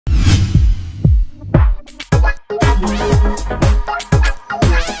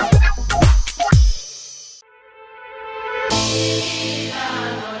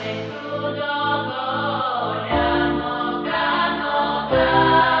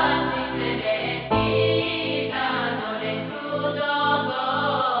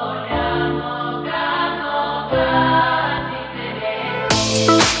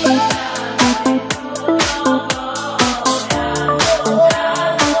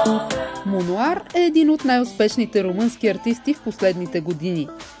Monoir е един от най-успешните румънски артисти в последните години.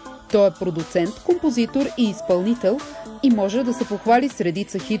 Той е продуцент, композитор и изпълнител и може да се похвали с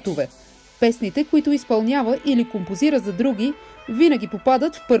редица хитове. Песните, които изпълнява или композира за други, винаги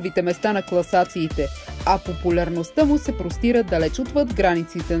попадат в първите места на класациите, а популярността му се простира далеч отвъд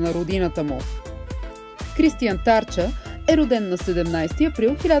границите на родината му. Кристиан Тарча е роден на 17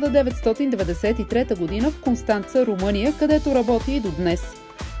 април 1993 г. в Констанца, Румъния, където работи и до днес.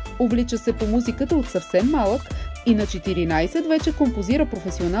 Увлича се по музиката от съвсем малък и на 14 вече композира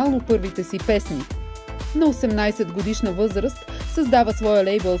професионално първите си песни. На 18 годишна възраст създава своя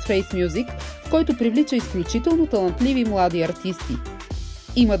лейбъл Trace Music, в който привлича изключително талантливи млади артисти.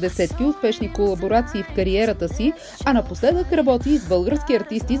 Има десетки успешни колаборации в кариерата си, а напоследък работи и с български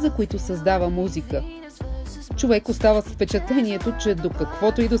артисти, за които създава музика. Човек остава с впечатлението, че до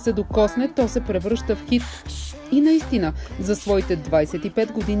каквото и да се докосне, то се превръща в хит. И наистина, за своите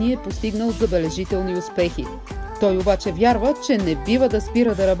 25 години е постигнал забележителни успехи. Той обаче вярва, че не бива да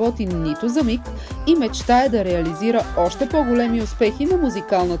спира да работи нито за миг и мечтае да реализира още по-големи успехи на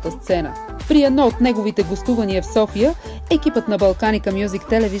музикалната сцена. При едно от неговите гостувания в София, екипът на Balkanika Music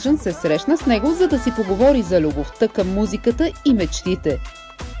Television се срещна с него, за да си поговори за любовта към музиката и мечтите.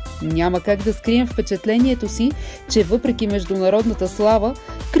 Няма как да скрием впечатлението си, че въпреки международната слава,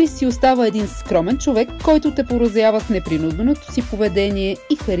 Крис си остава един скромен човек, който те поразява с непринуденото си поведение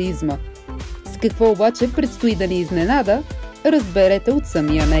и харизма. С какво обаче предстои да ни изненада, разберете от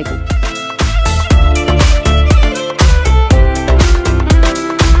самия него.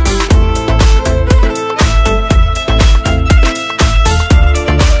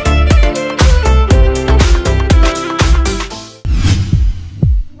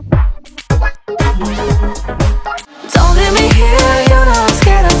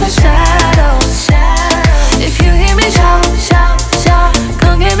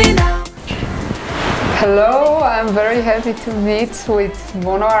 Hello, I'm very happy to meet with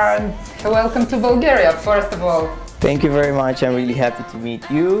Monoir and welcome to Bulgaria, first of all. Thank you very much. I'm really happy to meet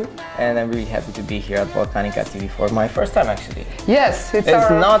you and I'm really happy to be here at Balkanika TV for my first time actually. Yes, it's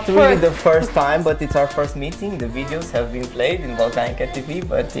not really the first time, but it's our first meeting. The videos have been played in Balkanika TV,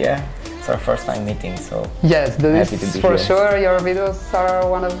 but yeah, it's our first time meeting, so yes, happy to be for here. Sure. Your videos are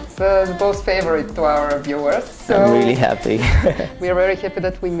one of the most favorite to our viewers. So I'm really happy. We're very happy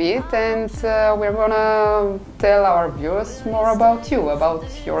that we meet, and we're gonna tell our viewers more about you, about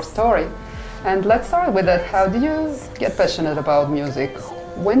your story. And let's start with that. How did you get passionate about music?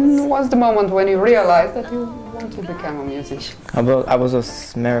 When was the moment when you realized that you want to become a musician? I was a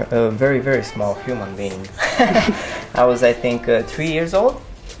very, very small human being. I was, I think, 3 years old.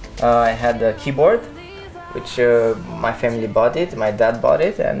 I had a keyboard, which my family bought it, my dad bought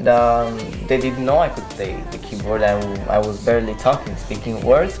it, and they didn't know I could play the keyboard. I was barely speaking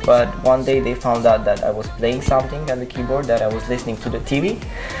words, but one day they found out that I was playing something on the keyboard, that I was listening to the TV.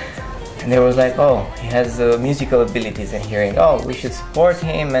 And they was like, oh, he has musical abilities and hearing. Oh, we should support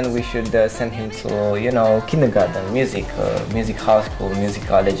him and we should send him to, you know, kindergarten, music house school, music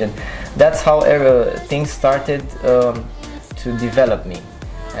college. And that's how things started to develop me.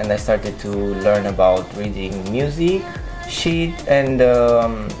 And I started to learn about reading music sheet and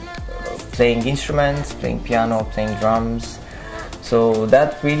playing instruments, playing piano, playing drums. So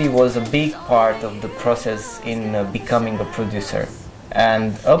that really was a big part of the process in becoming a producer.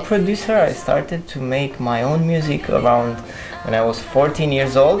 And a producer, I started to make my own music around when I was 14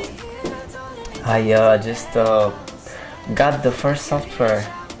 years old. I just got the first software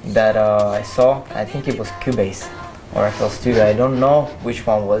that I saw. I think it was Cubase or FL Studio. I don't know which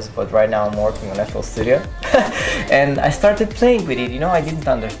one was, but right now I'm working on FL Studio. And I started playing with it. You know, I didn't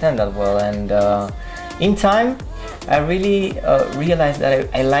understand that well. And in time, I really realized that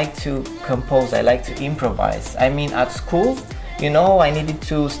I like to compose, I like to improvise. I mean, at school, you know, I needed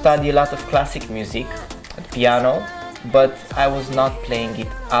to study a lot of classic music, piano, but I was not playing it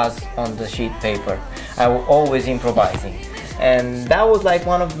as on the sheet paper. I was always improvising. And that was like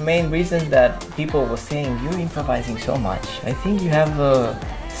one of the main reasons that people were saying, you're improvising so much. I think you have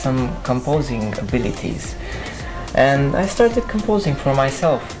some composing abilities. And I started composing for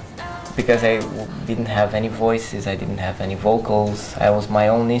myself because I didn't have any voices, I didn't have any vocals. I was my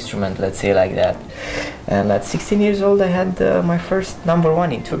own instrument, let's say like that. And at 16 years old I had my first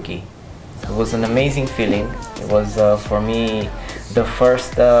 #1 in Turkey. It was an amazing feeling. It was for me the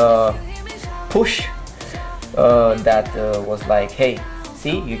first push that was like, hey,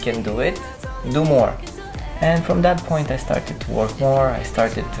 see, you can do it, do more. And from that point I started to work more, I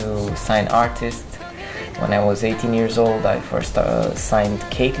started to sign artists. When I was 18 years old, I first signed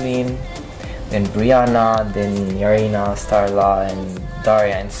Caitlyn, then Brianna, then Yarina, Starla, and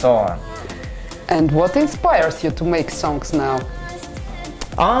Daria, and so on. And what inspires you to make songs now?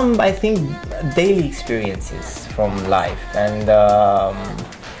 I think daily experiences from life, and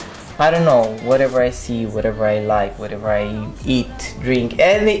I don't know, whatever I see, whatever I like, whatever I eat, drink,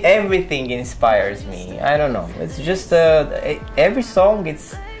 everything inspires me. I don't know. It's just every song.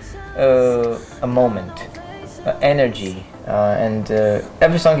 It's a moment, energy, and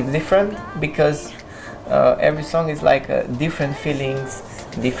every song is different because every song is like different feelings,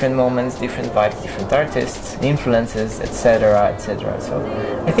 different moments, different vibes, different artists, influences, etc., etc. So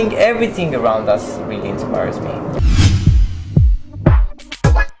I think everything around us really inspires me.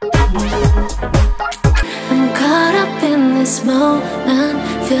 I'm caught up in this moment,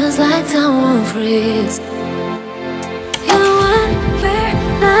 feels like time won't freeze. You wonder,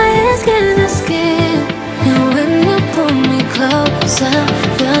 my skin to skin, and when you pull me closer,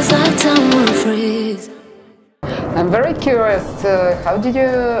 feels like time won't freeze. I'm very curious,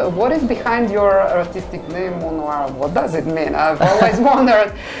 what is behind your artistic name, Monoir? What does it mean? I've always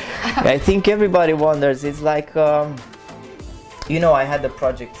wondered. I think everybody wonders. It's like, you know, I had a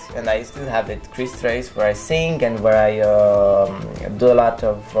project, and I still have it, Chris Trace, where I sing and where I do a lot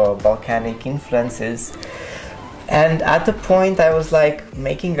of Balkanic influences. And at the point I was like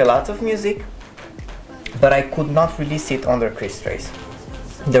making a lot of music, but I could not release it under Chris Trace.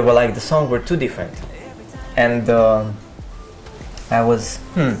 They were like, the songs were too different. And I was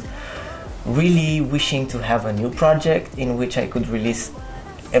really wishing to have a new project in which I could release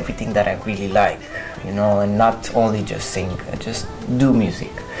everything that I really like, you know, and not only just sing, just do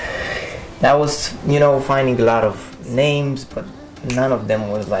music. I was, you know, finding a lot of names, but none of them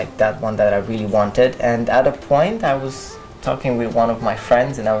was like that one that I really wanted. And at a point I was talking with one of my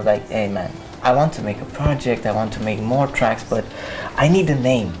friends, and I was like, hey man, I want to make a project, I want to make more tracks, but I need a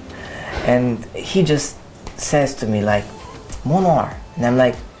name. And he just says to me like, Monoir. And I'm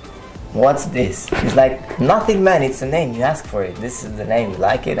like, what's this? He's like, nothing man, it's a name, you ask for it, this is the name, you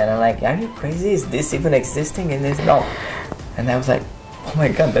like it? And I'm like, are you crazy? Is this even existing? And there's no. And I was like, oh my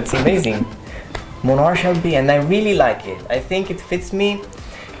god, that's amazing. Monoir shall be. And I really like it. I think it fits me.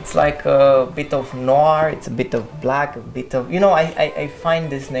 It's like a bit of noir, it's a bit of black, a bit of, you know, I find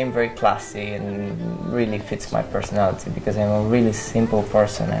this name very classy and really fits my personality, because I'm a really simple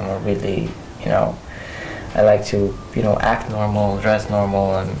person. I'm a really, you know, I like to, you know, act normal, dress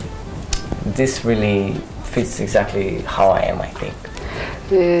normal, and this really fits exactly how I am, I think.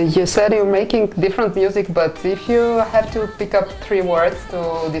 You said you're making different music, but if you have to pick up 3 words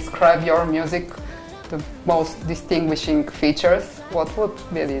to describe your music, the most distinguishing features, what would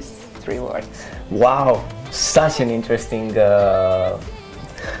be these 3 words? Wow, such an interesting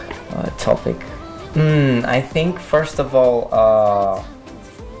topic. I think first of all,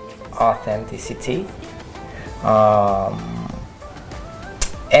 authenticity,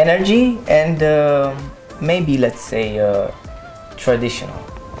 energy, and maybe, let's say, traditional,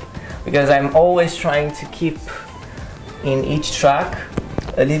 because I'm always trying to keep in each track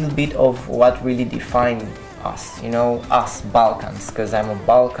a little bit of what really defines us, you know, us Balkans, because I'm a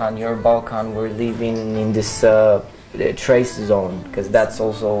Balkan, you're a Balkan, we're living in this trace zone, because that's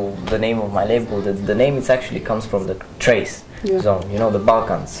also the name of my label. The name it actually comes from the trace zone, you know, the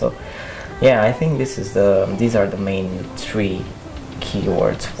Balkans. So yeah, I think these are the main 3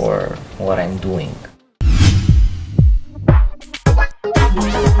 keywords for what I'm doing.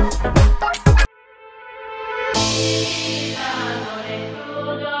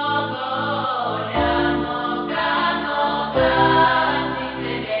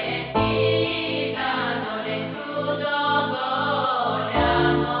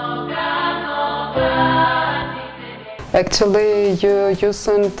 Actually, you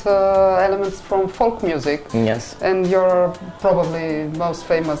sent elements from folk music. Yes. And your probably most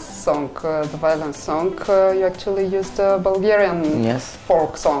famous song, the violin song, you actually used a Bulgarian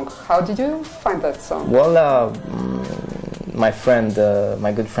folk song. How did you find that song? Well, my friend,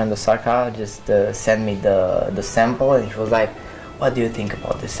 my good friend Osaka, just sent me the sample, and he was like, what do you think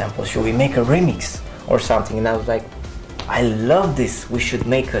about this sample? Should we make a remix or something? And I was like, I love this, we should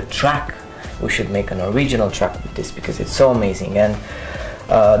make a track. We should make an original track with this, because it's so amazing. And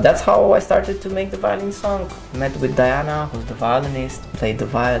that's how I started to make the violin song. Met with Diana, who's the violinist, played the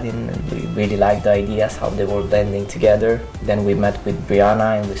violin, and we really liked the ideas, how they were blending together. Then we met with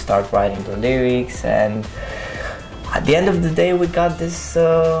Brianna and we started writing the lyrics, and at the end of the day we got this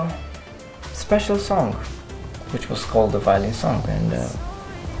special song, which was called the violin song. And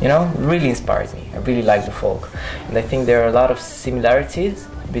you know, really inspires me. I really like the folk, and I think there are a lot of similarities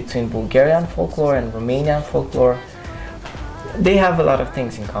between Bulgarian folklore and Romanian folklore. They have a lot of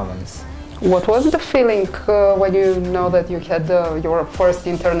things in common. What was the feeling when you know that you had your first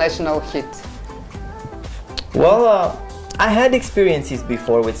international hit? Well, I had experiences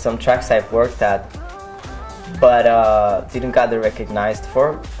before with some tracks I've worked at, but didn't got recognized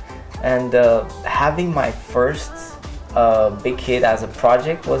for. And having my first big hit as a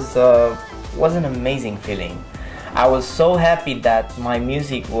project was an amazing feeling. I was so happy that my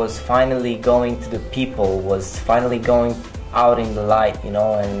music was finally going to the people, was finally going out in the light, you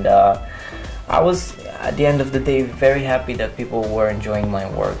know, and I was, at the end of the day, very happy that people were enjoying my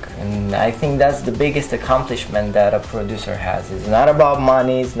work. And I think that's the biggest accomplishment that a producer has. It's not about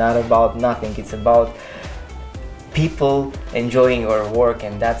money, it's not about nothing, it's about people enjoying your work,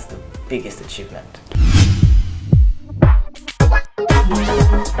 and that's the biggest achievement.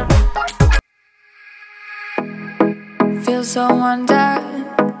 Feel so under,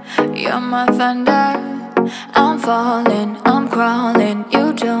 you're my thunder. I'm falling, I'm crawling,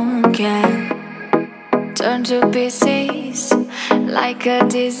 you don't care. Turn to pieces like a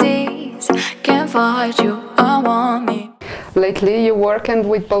disease. Can't fight you, I want me. Lately you working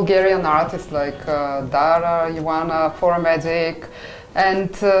with Bulgarian artists like Dara, Ioana, For Magic, and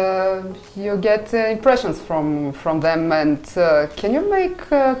you get impressions from them, and can you make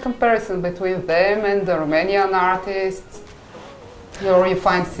a comparison between them and the Romanian artists? Or you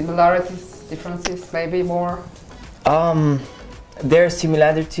find similarities, differences, maybe more? There are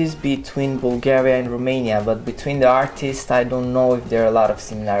similarities between Bulgaria and Romania, but between the artists, I don't know if there are a lot of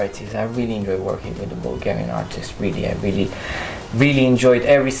similarities. I really enjoy working with the Bulgarian artists, really. I really enjoyed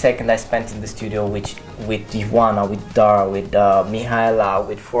every second I spent in the studio with Ioana, with Dara, with Mihaela,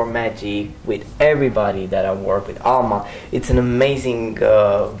 with For Magic, with everybody that I work with, Alma. It's an amazing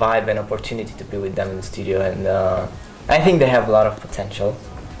vibe and opportunity to be with them in the studio, and I think they have a lot of potential.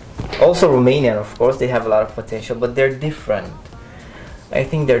 Also Romanian, of course, they have a lot of potential, but they're different. I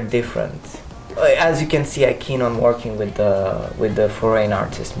think they're different. As you can see, I'm keen on working with the foreign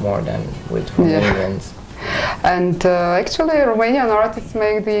artists more than with Romanians. Yeah. And actually, Romanian artists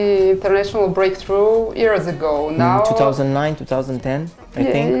made the international breakthrough years ago. Now, 2009, 2010, I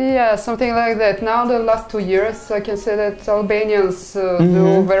think. Yeah, something like that. Now, the last 2 years, I can say that Albanians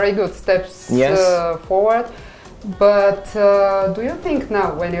do very good steps forward. But do you think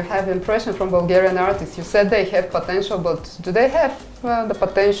now, when you have impression from Bulgarian artists, you said they have potential, but do they have the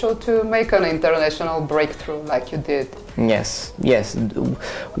potential to make an international breakthrough like you did? Yes, yes.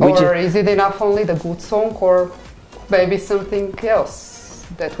 Or is it enough only the good song, or maybe something else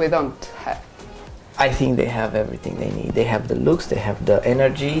that we don't have? I think they have everything they need. They have the looks, they have the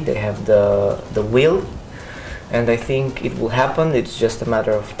energy, they have the will, and I think it will happen. It's just a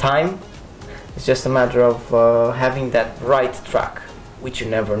matter of time. It's just a matter of having that right track, which you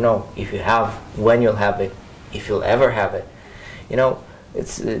never know if you have, when you'll have it, if you'll ever have it. You know,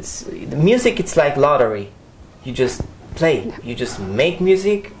 it's the music. It's like lottery. You just play, you just make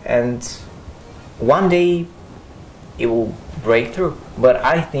music, and one day it will break through. But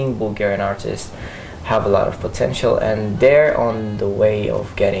I think Bulgarian artists have a lot of potential, and they're on the way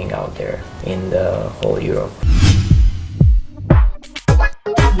of getting out there in the whole Europe.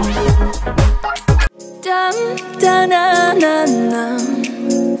 Da na na na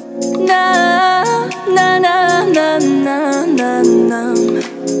na na na na na na na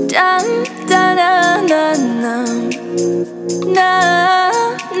da da na na na na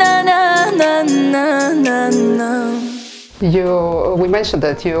na na na na na. We mentioned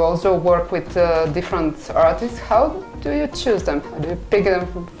that you also work with different artists. How do you choose them? How do you pick them?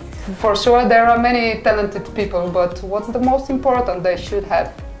 For sure there are many talented people, but what's the most important they should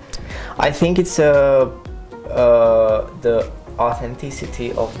have? I think it's the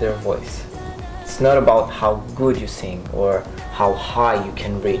authenticity of their voice. It's not about how good you sing or how high you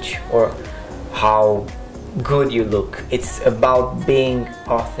can reach or how good you look. It's about being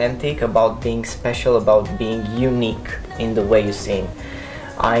authentic, about being special, about being unique in the way you sing.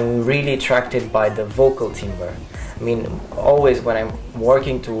 I'm really attracted by the vocal timbre. I mean, always when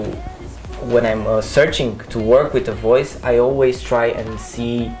I'm searching to work with a voice, I always try and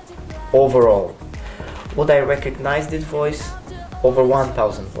see overall. Would I recognize this voice over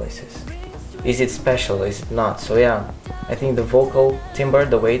 1,000 voices? Is it special? Is it not? So yeah, I think the vocal timbre,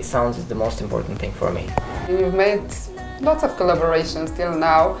 the way it sounds, is the most important thing for me. You've made lots of collaborations till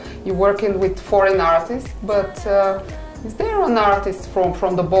now. You're working with foreign artists, but is there an artist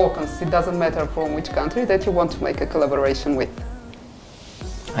from the Balkans, it doesn't matter from which country, that you want to make a collaboration with?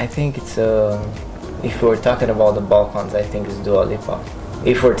 I think it's, if we're talking about the Balkans, I think it's Dua Lipa.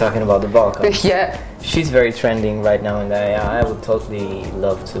 If we're talking about the Balkans. Yeah. She's very trending right now, and I would totally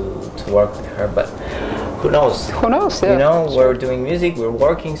love to work with her, but who knows? Who knows, yeah. You know, we're doing music, we're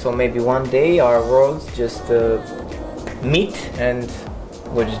working, so maybe one day our worlds just meet and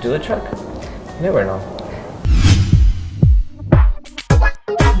we'll just do a track. You never know.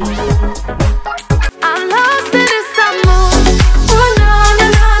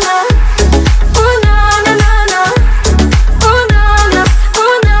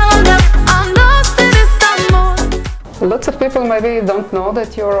 people maybe don't know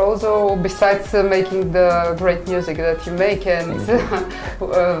that you're also, besides making the great music that you make and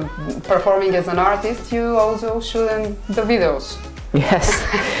performing as an artist, you also shoot in the videos. Yes,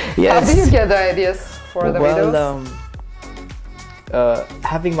 yes. How do you get the ideas for the videos?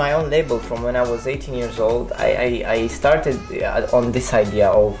 Having my own label from when I was 18 years old, I started on this idea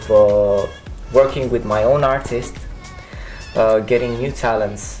of working with my own artist, getting new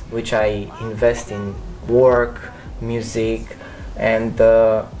talents, which I invest in work, music, and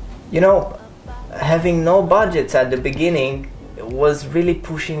you know, having no budgets at the beginning was really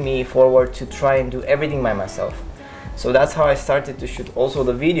pushing me forward to try and do everything by myself. So that's how I started to shoot also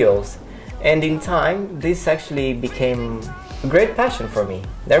the videos, and in time this actually became a great passion for me.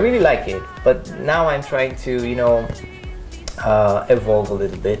 I really like it, but now I'm trying to, you know, evolve a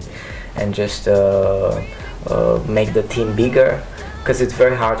little bit and just make the team bigger, because it's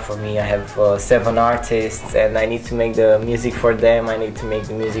very hard for me. I have 7 artists and I need to make the music for them. I need to make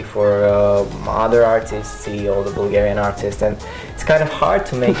the music for other artists, see all the Bulgarian artists, and it's kind of hard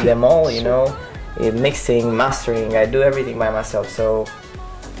to make them all, you know. Mixing, mastering, I do everything by myself. So,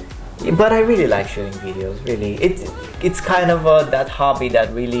 but I really like shooting videos, really. It's kind of that hobby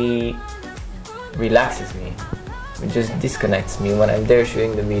that really relaxes me. It just disconnects me. When I'm there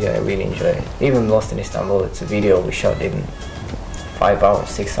shooting the video, I really enjoy it. Even Lost in Istanbul, it's a video we shot in 5 hours,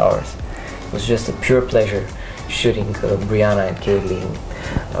 6 hours. It was just a pure pleasure shooting Brianna and Kaylee,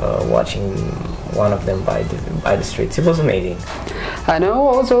 watching one of them by the streets. It was amazing. I know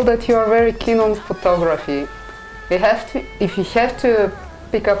also that you are very keen on photography. If you have to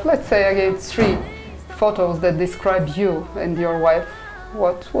pick up, let's say again, 3 photos that describe you and your wife,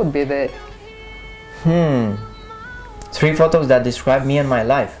 what would be they? 3 photos that describe me and my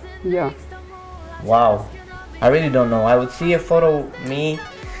life? Yeah. Wow. I really don't know. I would see a photo of me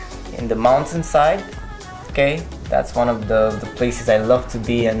in the mountainside. Okay, that's one of the places I love to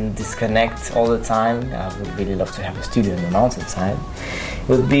be and disconnect all the time. I would really love to have a studio in the mountainside. It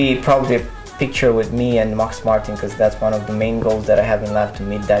would be probably a picture with me and Max Martin, because that's one of the main goals that I have in life, to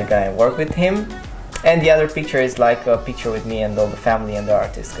meet that guy and work with him. And the other picture is like a picture with me and all the family and the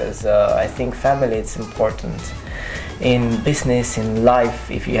artists, because I think family is important in business, in life.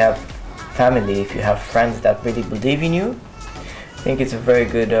 If you have family, if you have friends that really believe in you, I think it's a very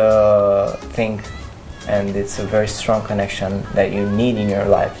good thing, and it's a very strong connection that you need in your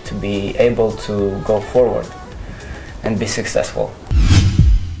life to be able to go forward and be successful.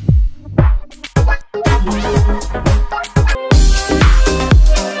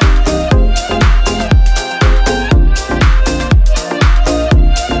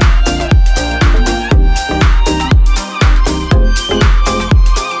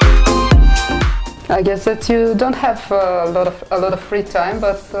 I guess that you don't have a lot of free time,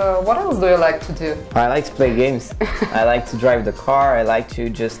 but what else do you like to do? I like to play games. I like to drive the car. I like to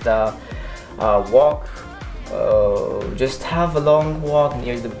just walk, just have a long walk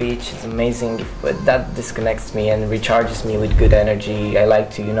near the beach. It's amazing, but that disconnects me and recharges me with good energy. I like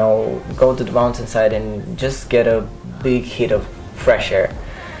to, you know, go to the mountainside and just get a big hit of fresh air.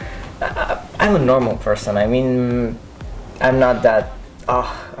 I'm a normal person. I mean, I'm not that,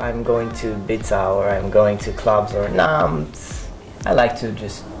 I'm going to Ibiza or I'm going to clubs, or I like to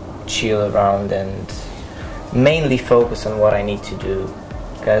just chill around and mainly focus on what I need to do,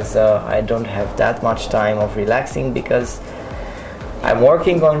 because I don't have that much time of relaxing, because I'm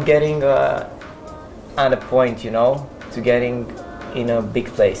working on getting at a point, you know, to getting in a big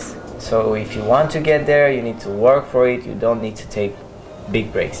place. So if you want to get there, you need to work for it. You don't need to take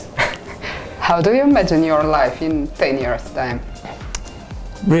big breaks. How do you imagine your life in 10 years' time?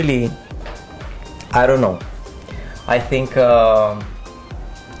 Really, I don't know. I think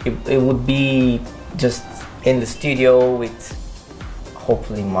it would be just in the studio with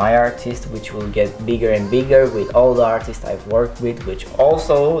hopefully my artist, which will get bigger and bigger, with all the artists I've worked with, which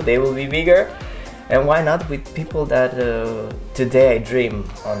also they will be bigger. And why not with people that today I dream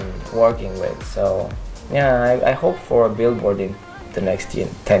on working with. So yeah, I hope for a billboard in the next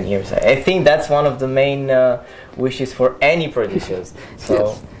 10 years. I think that's one of the main wishes for any producers. So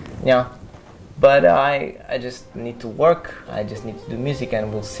yes. Yeah, but I just need to work. I just need to do music,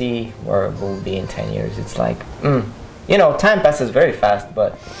 and we'll see where we'll be in 10 years. It's like, you know, time passes very fast,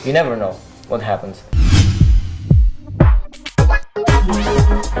 but you never know what happens.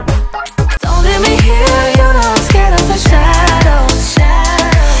 Don't leave me here, you know I'm scared of the shadows.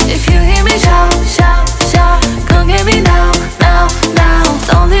 If you hear me shout, shout, shout, come get me now, now, now.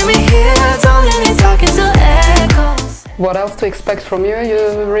 Don't leave me here, don't leave me talking to echoes. what else to expect from you?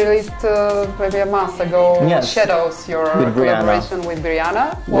 You released maybe a month ago Shadows, your collaboration with Brianna.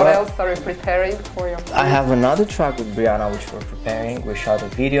 What else are you preparing for your project? I have another track with Brianna which we're preparing. We shot a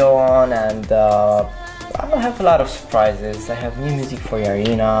video on, and I have a lot of surprises. I have new music for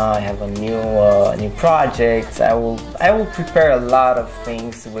Yarina. I have a new project. I will prepare a lot of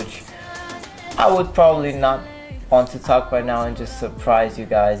things which I would probably not want to talk right now and just surprise you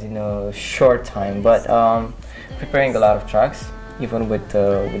guys in a short time. But preparing a lot of tracks, even with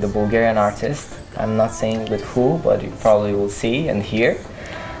the Bulgarian artist. I'm not saying with who, but you probably will see and hear.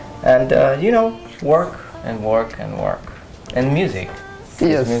 And you know, work and work and work. And music.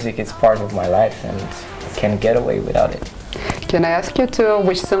 Yes. Music is part of my life, and I can't get away without it. Can I ask you to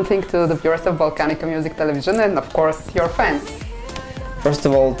wish something to the viewers of Balkanika Music Television and of course your fans? First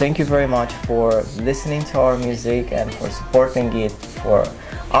of all, thank you very much for listening to our music and for supporting it. For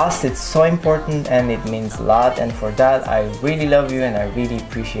us, it's so important and it means a lot, and for that I really love you and I really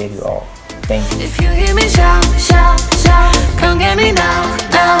appreciate you all. Thank you. If you hear me shout, shout, shout, come get me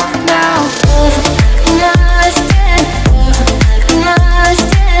now.